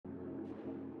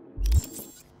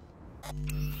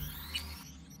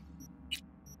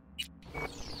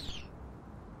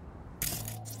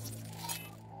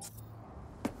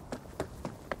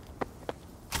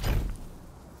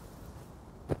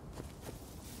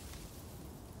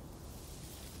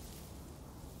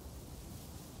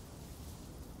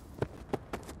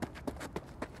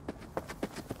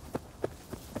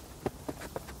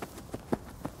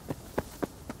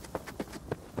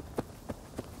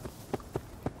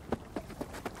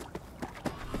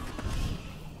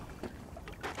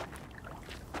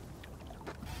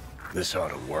This ought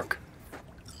to work.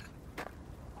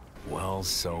 Well,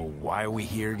 so why are we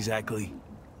here exactly?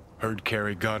 Heard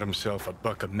Carey got himself a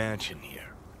buck a mansion here.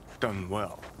 Done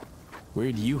well.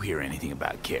 Where do you hear anything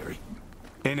about Carey?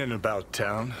 In and about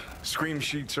town. Scream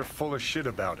sheets are full of shit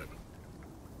about him.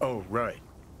 Oh, right.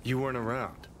 You weren't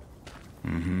around.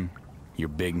 Mm-hmm. Your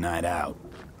big night out.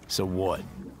 So what?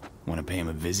 Want to pay him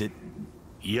a visit?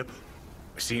 Yep.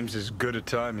 Seems as good a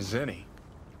time as any.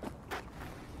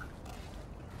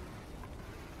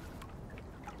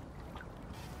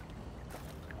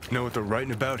 Know what they're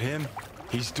writing about him?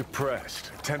 He's depressed,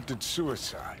 attempted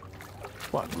suicide.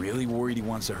 What, really worried he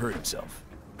wants to hurt himself?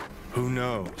 Who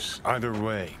knows? Either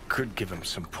way, could give him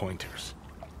some pointers.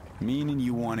 Meaning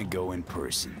you want to go in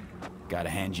person. Gotta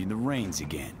hand you the reins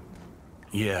again.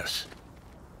 Yes.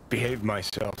 Behaved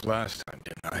myself last time,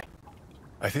 didn't I?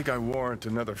 I think I warrant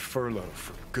another furlough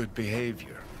for good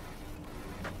behavior.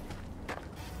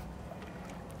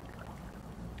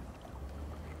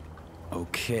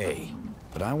 Okay,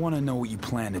 but I want to know what you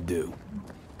plan to do.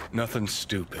 Nothing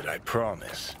stupid, I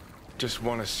promise. Just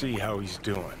want to see how he's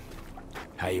doing.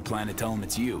 How you plan to tell him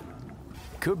it's you?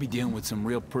 Could be dealing with some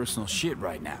real personal shit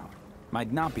right now.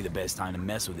 Might not be the best time to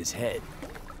mess with his head.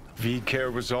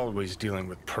 V-Care was always dealing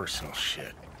with personal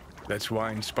shit. That's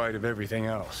why, in spite of everything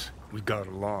else, we got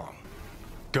along.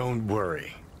 Don't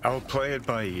worry. I'll play it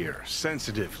by ear,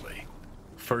 sensitively.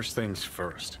 First things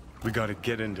first. We gotta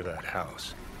get into that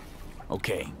house.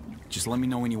 Okay, just let me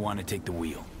know when you want to take the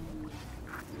wheel.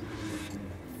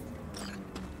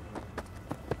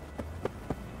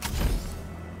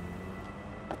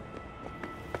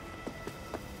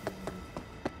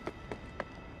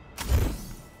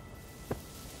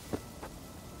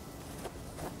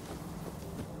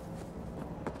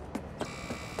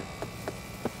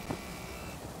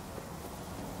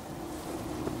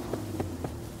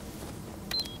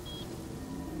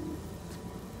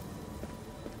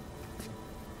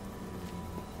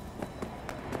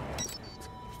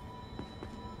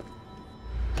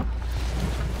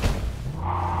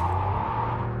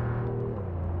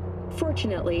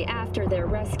 Fortunately, after their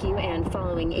rescue and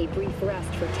following a brief rest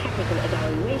for technical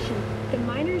evaluation, the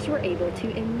miners were able to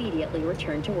immediately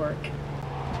return to work.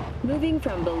 Moving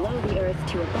from below the Earth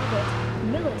to above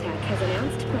it, Militech has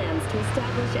announced plans to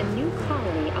establish a new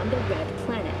colony on the Red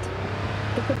Planet.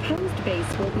 The proposed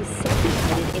base will be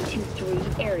subdivided into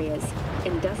 3 areas: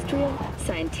 industrial,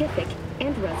 scientific,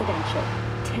 and residential.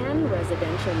 10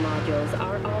 residential modules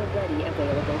are already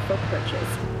available for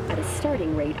purchase at a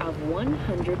starting rate of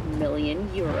 €100 million.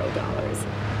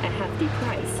 A hefty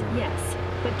price, yes,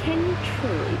 but can you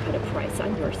truly put a price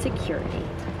on your security?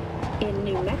 In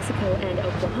New Mexico and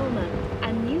Oklahoma,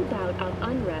 a new bout of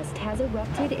unrest has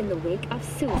erupted in the wake of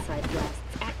suicide blasts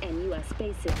at NUS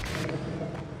bases.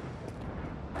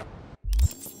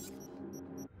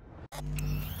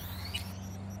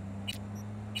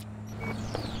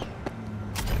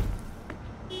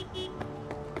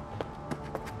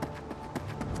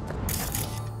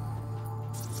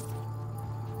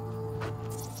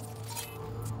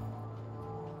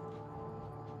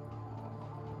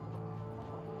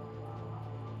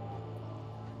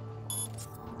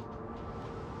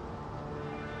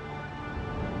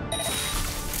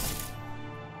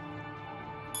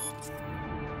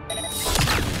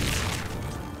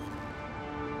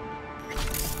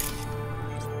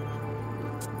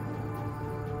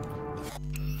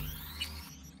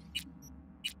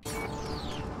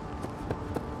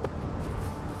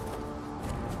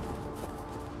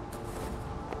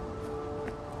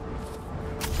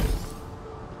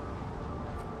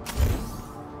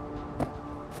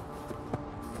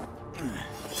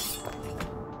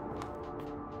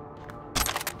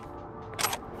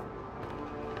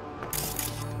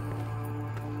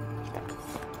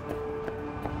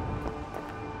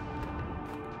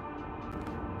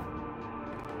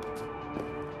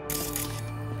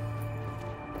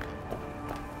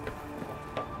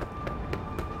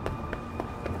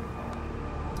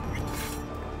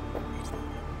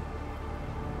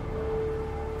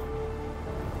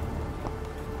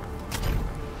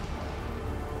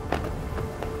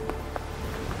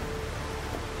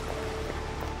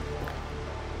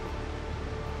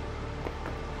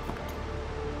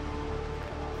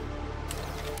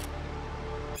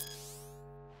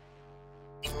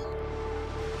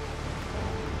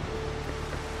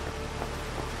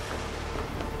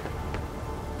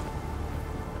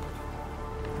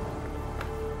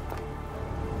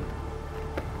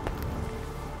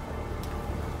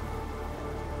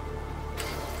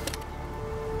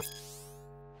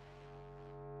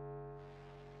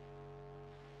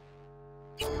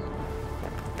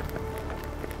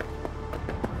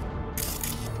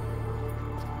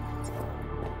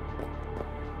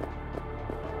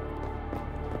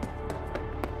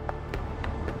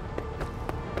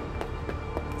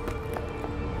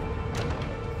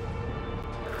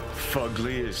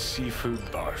 fugly as seafood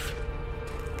barf.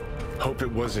 Hope it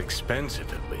was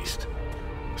expensive at least.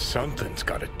 Something's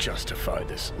gotta justify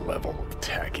this level of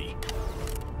tacky.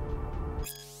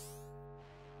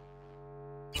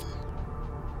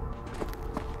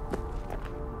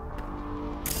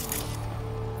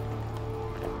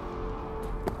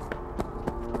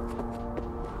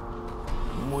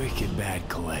 Wicked bad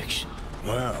collection.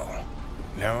 Well,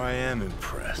 now I am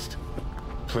impressed.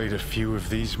 Played a few of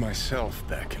these myself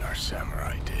back in our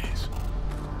samurai days.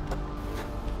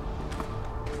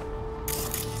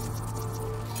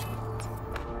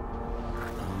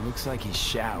 Looks like he's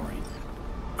showering.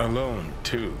 Alone,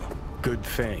 too. Good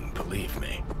thing, believe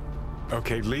me.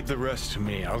 Okay, leave the rest to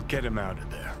me. I'll get him out of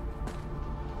there.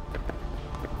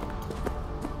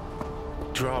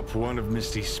 Drop one of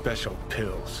Misty's special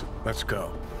pills. Let's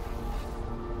go.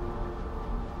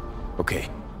 Okay.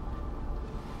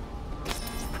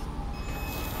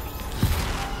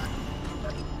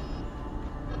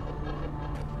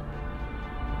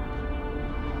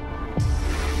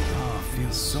 Oh,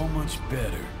 feels so much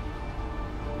better.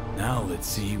 Now let's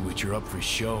see which are up for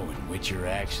show and which are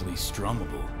actually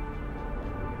strummable.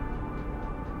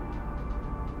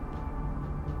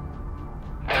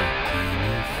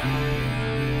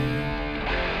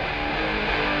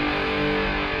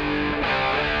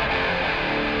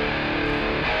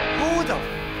 Who the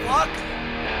fuck?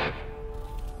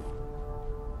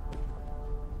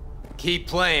 Keep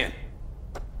playing.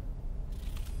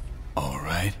 All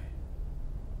right.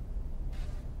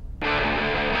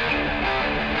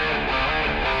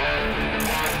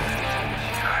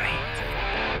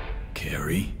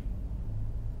 Carrie?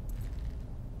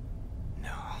 No.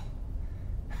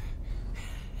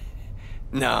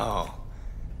 No.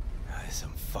 That's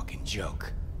some fucking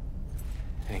joke.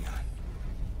 Hang on.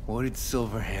 What did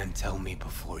Silverhand tell me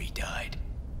before he died?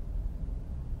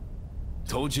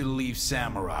 Told you to leave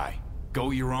Samurai.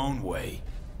 Go your own way.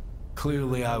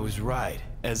 Clearly I was right,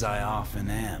 as I often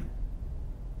am.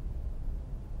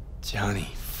 Johnny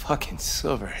fucking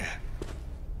Silverhand.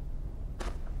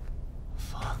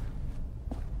 Fuck.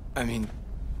 I mean,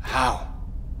 how?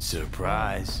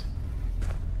 Surprise.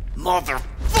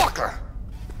 Motherfucker!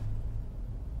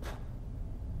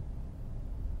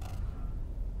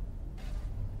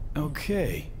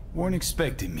 Okay, weren't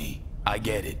expecting me. I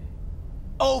get it.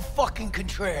 Oh fucking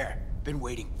contraire. Been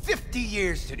waiting 50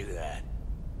 years to do that.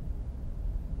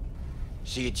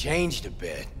 She had changed a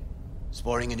bit.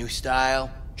 Sporting a new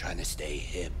style, trying to stay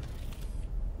hip.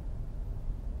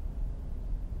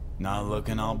 Not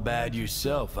looking all bad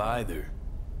yourself either.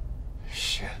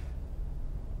 Shit.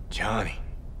 Johnny.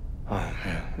 Oh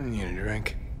man, I need a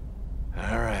drink.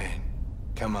 Alright.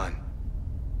 Come on.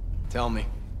 Tell me.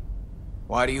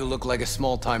 Why do you look like a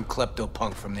small-time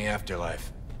klepto-punk from the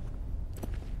afterlife?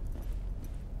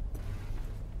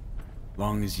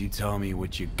 Long as you tell me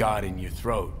what you got in your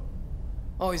throat.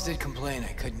 Always did complain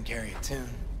I couldn't carry a tune.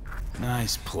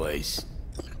 Nice place.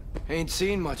 Ain't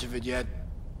seen much of it yet.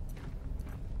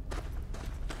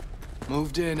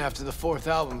 Moved in after the 4th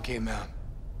album came out.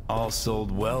 All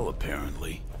sold well,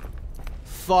 apparently.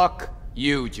 Fuck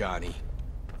you, Johnny.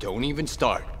 Don't even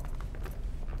start.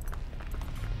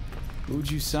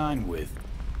 Who'd you sign with?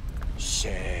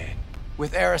 Shit.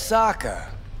 With Arasaka.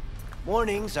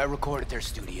 Mornings, I record at their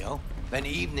studio. Then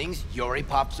evenings, Yori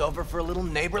pops over for a little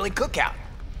neighborly cookout.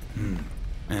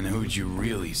 And who'd you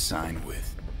really sign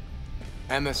with?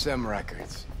 MSM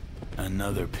Records.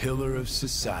 Another pillar of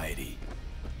society.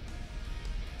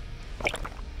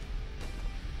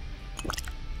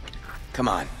 Come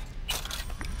on.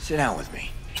 Sit down with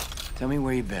me. Tell me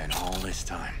where you've been all this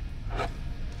time.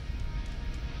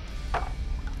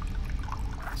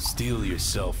 Steel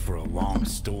yourself for a long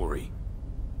story.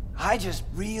 I just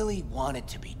really want it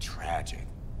to be tragic.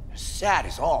 Sad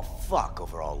as all fuck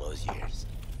over all those years.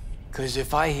 'Cause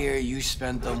if I hear you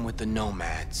spent them with the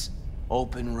nomads,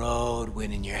 open road,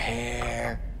 wind in your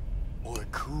hair, or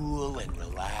cool and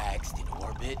relaxed in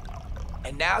orbit,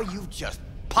 and now you've just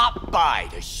popped by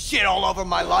to shit all over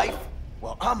my life,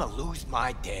 well, I'ma lose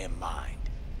my damn mind.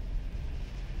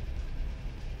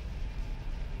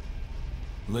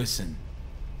 Listen,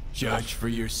 judge for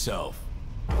yourself.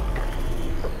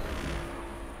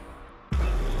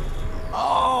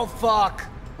 Oh, fuck!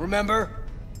 Remember?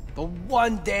 The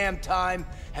one damn time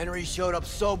Henry showed up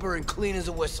sober and clean as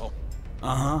a whistle.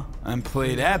 Uh-huh, and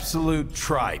played absolute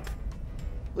tripe.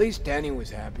 At least Danny was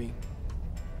happy.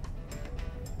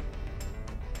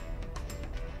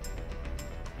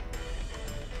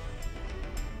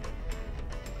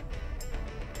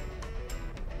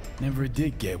 Never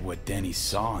did get what Denny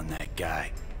saw in that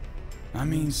guy. I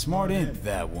mean, smart imp,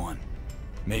 that one.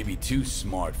 Maybe too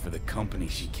smart for the company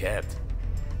she kept.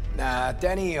 Nah,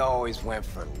 Denny always went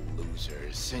for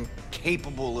losers,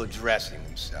 incapable of dressing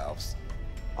themselves.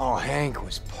 Oh, Hank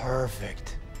was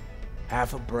perfect.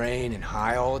 Half a brain and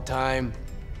high all the time.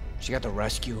 She got to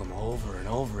rescue him over and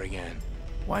over again.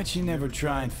 Why'd she never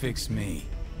try and fix me?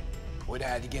 Would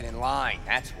have had to get in line,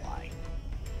 that's why.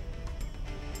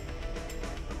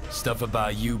 Stuff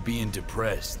about you being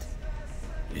depressed.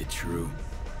 It true?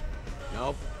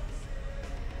 Nope.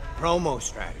 Promo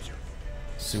strategy.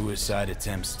 Suicide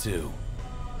attempts too.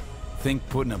 Think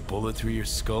putting a bullet through your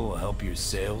skull will help your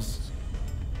sales?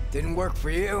 Didn't work for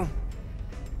you.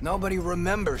 Nobody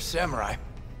remembers Samurai.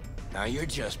 Now you're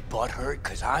just butthurt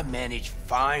because I managed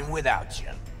fine without you.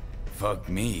 Fuck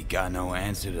me, got no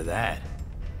answer to that.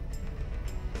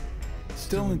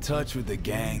 Still in touch with the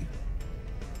gang?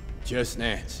 Just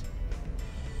Nance.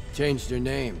 Changed her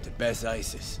name to Bess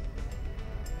Isis.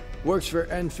 Works for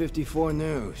N54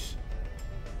 News.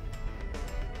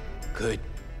 Could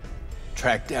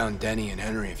track down Denny and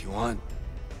Henry if you want.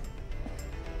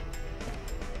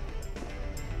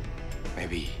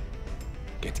 Maybe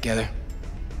get together?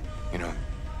 You know,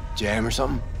 jam or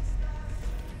something?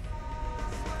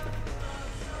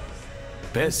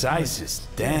 Bess Isis,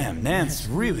 damn, Nance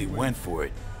really went for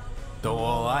it. Though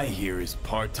all I hear is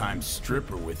part-time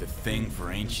stripper with a thing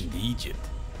for ancient Egypt.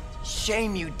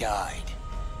 Shame you died.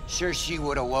 Sure she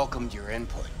would have welcomed your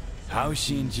input. How's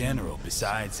she in general,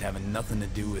 besides having nothing to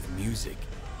do with music?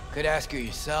 Could ask her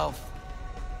yourself.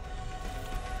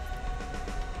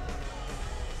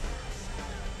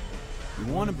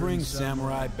 You want to bring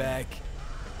Samurai back?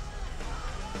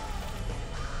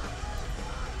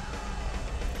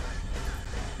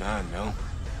 Nah, no.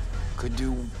 Could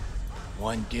do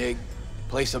one gig,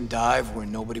 play some dive where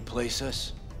nobody plays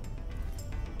us.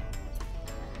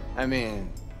 I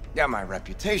mean, got my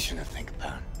reputation to think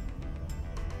about.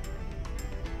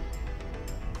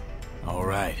 All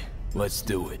right, let's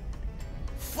do it.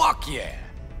 Fuck yeah!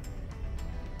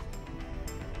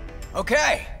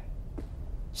 Okay.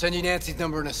 Send you Nancy's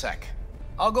number in a sec.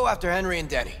 I'll go after Henry and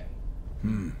Denny.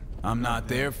 I'm not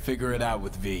there, figure it out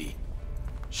with V.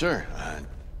 Sure,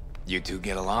 you two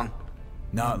get along?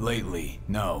 Not lately,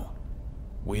 no.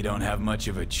 We don't have much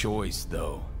of a choice,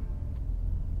 though.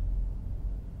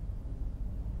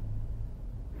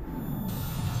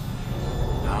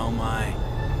 How am I?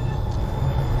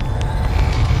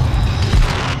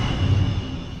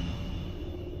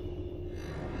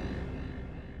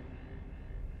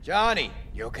 Johnny,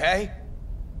 you okay?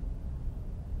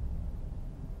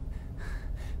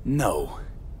 No.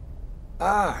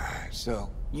 Ah, so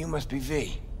you must be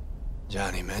V.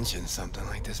 Johnny mentioned something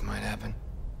like this might happen.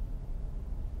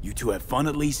 You two have fun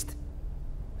at least?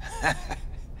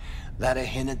 That a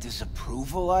hint of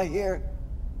disapproval, I hear?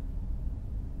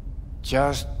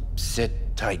 Just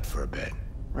sit tight for a bit.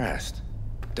 Rest.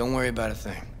 Don't worry about a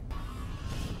thing.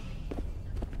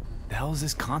 The hell is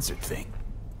this concert thing?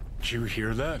 Did you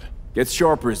hear that? Gets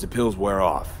sharper as the pills wear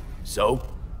off. So?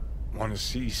 Want to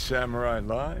see Samurai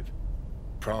live?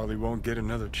 Probably won't get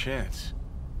another chance.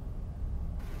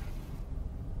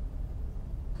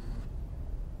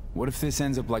 What if this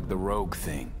ends up like the Rogue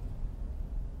thing?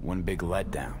 One big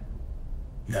letdown.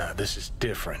 Nah, this is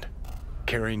different.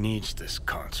 Carrie needs this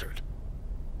concert.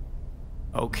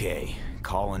 Okay,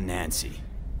 calling Nancy.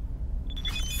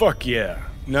 Fuck yeah,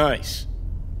 nice.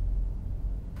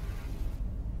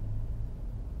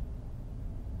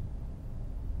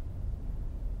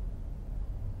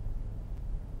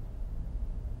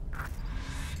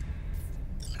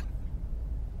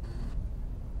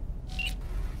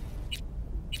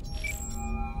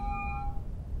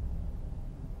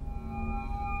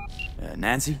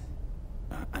 Nancy?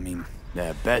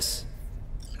 Bess?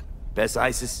 Bess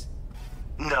Isis?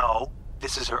 No,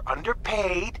 this is her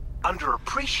underpaid,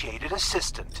 underappreciated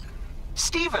assistant.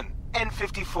 Steven,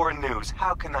 N54 News,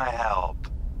 how can I help?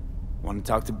 Want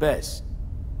to talk to Bess?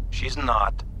 She's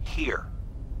not here.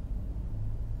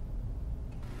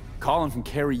 Calling from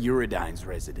Carrie Uridine's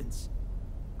residence.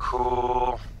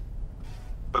 Cool.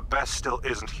 But Bess still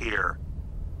isn't here.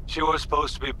 She was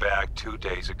supposed to be back 2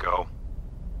 days ago.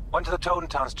 Went to the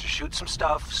Totentowns to shoot some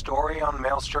stuff, story on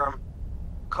Maelstrom.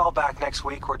 Call back next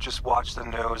week or just watch the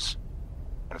news.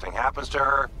 Anything happens to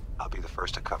her, I'll be the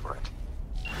first to cover it.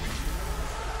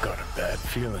 Got a bad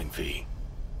feeling, V.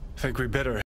 Think we better